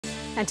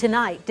And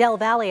tonight, Del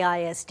Valle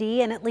ISD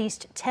and at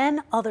least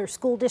 10 other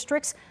school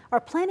districts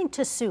are planning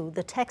to sue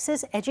the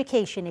Texas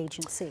Education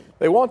Agency.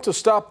 They want to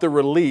stop the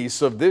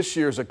release of this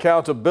year's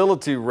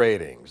accountability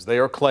ratings. They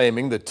are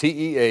claiming the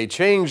TEA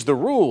changed the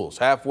rules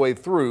halfway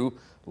through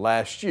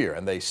last year,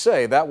 and they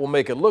say that will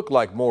make it look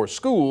like more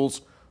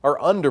schools are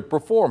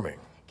underperforming.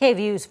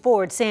 KVUE's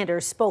Ford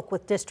Sanders spoke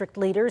with district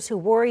leaders who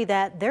worry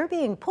that they're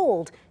being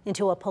pulled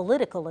into a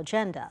political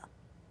agenda.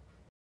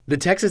 The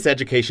Texas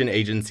Education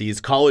Agency's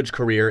College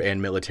Career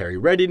and Military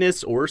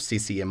Readiness, or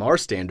CCMR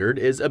standard,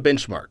 is a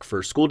benchmark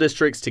for school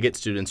districts to get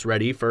students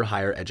ready for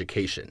higher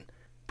education.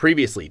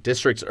 Previously,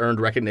 districts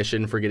earned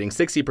recognition for getting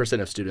 60%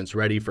 of students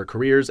ready for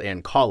careers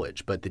and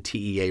college, but the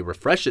TEA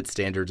refreshed its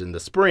standards in the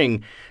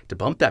spring to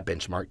bump that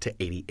benchmark to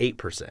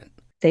 88%.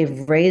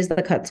 They've raised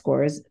the cut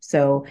scores,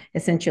 so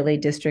essentially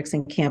districts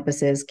and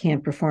campuses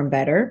can perform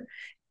better,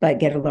 but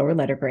get a lower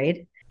letter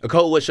grade. A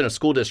coalition of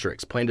school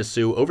districts plan to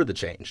sue over the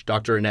change.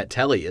 Dr. Annette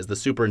Telly is the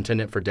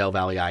superintendent for Del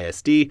Valle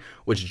ISD,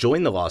 which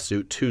joined the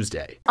lawsuit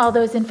Tuesday. All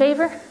those in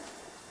favor?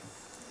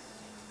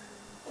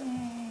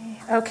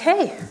 Yay.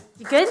 Okay,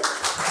 you good?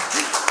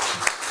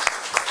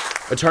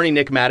 Attorney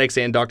Nick Maddox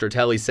and Dr.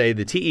 Telly say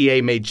the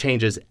TEA made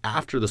changes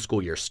after the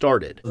school year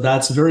started.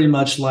 That's very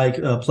much like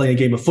playing a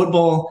game of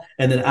football,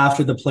 and then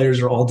after the players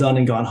are all done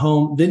and gone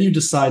home, then you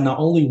decide not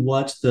only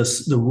what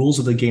the rules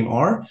of the game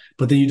are,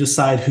 but then you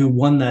decide who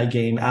won that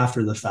game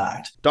after the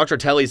fact. Dr.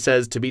 Telly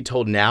says to be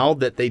told now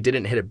that they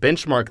didn't hit a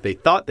benchmark they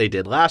thought they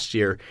did last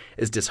year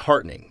is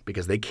disheartening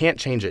because they can't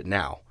change it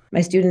now. My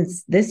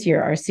students this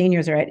year, our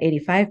seniors, are at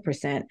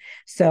 85%,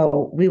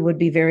 so we would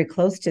be very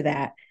close to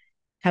that.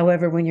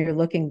 However, when you're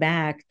looking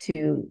back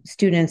to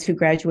students who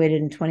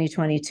graduated in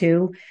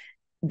 2022,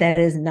 that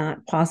is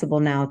not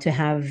possible now to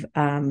have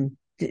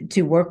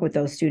to work with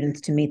those students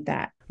to meet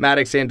that.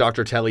 Maddox and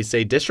Dr. Telly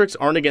say districts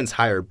aren't against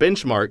higher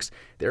benchmarks,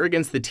 they're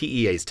against the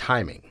TEA's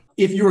timing.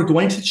 If you are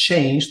going to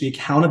change the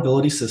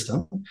accountability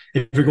system,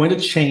 if you're going to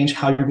change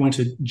how you're going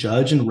to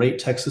judge and rate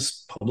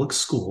Texas public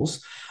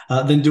schools,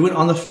 then do it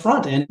on the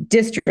front end.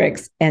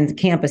 Districts and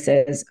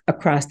campuses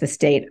across the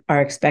state are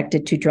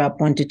expected to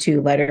drop 1 to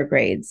 2 letter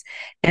grades.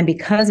 And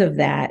because of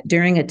that,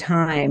 during a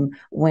time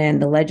when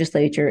the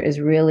legislature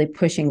is really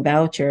pushing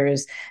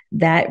vouchers,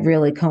 that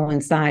really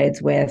coincides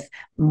with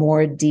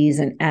more D's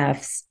and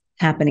F's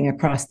happening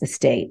across the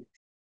state.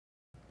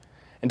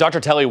 And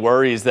Dr. Telly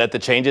worries that the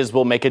changes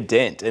will make a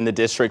dent in the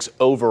district's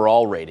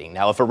overall rating.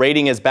 Now, if a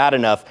rating is bad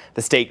enough,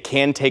 the state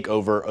can take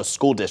over a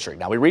school district.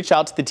 Now, we reached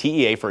out to the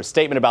TEA for a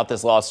statement about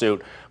this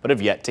lawsuit, but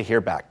have yet to hear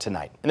back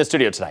tonight. In the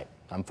studio tonight,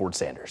 I'm Ford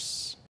Sanders.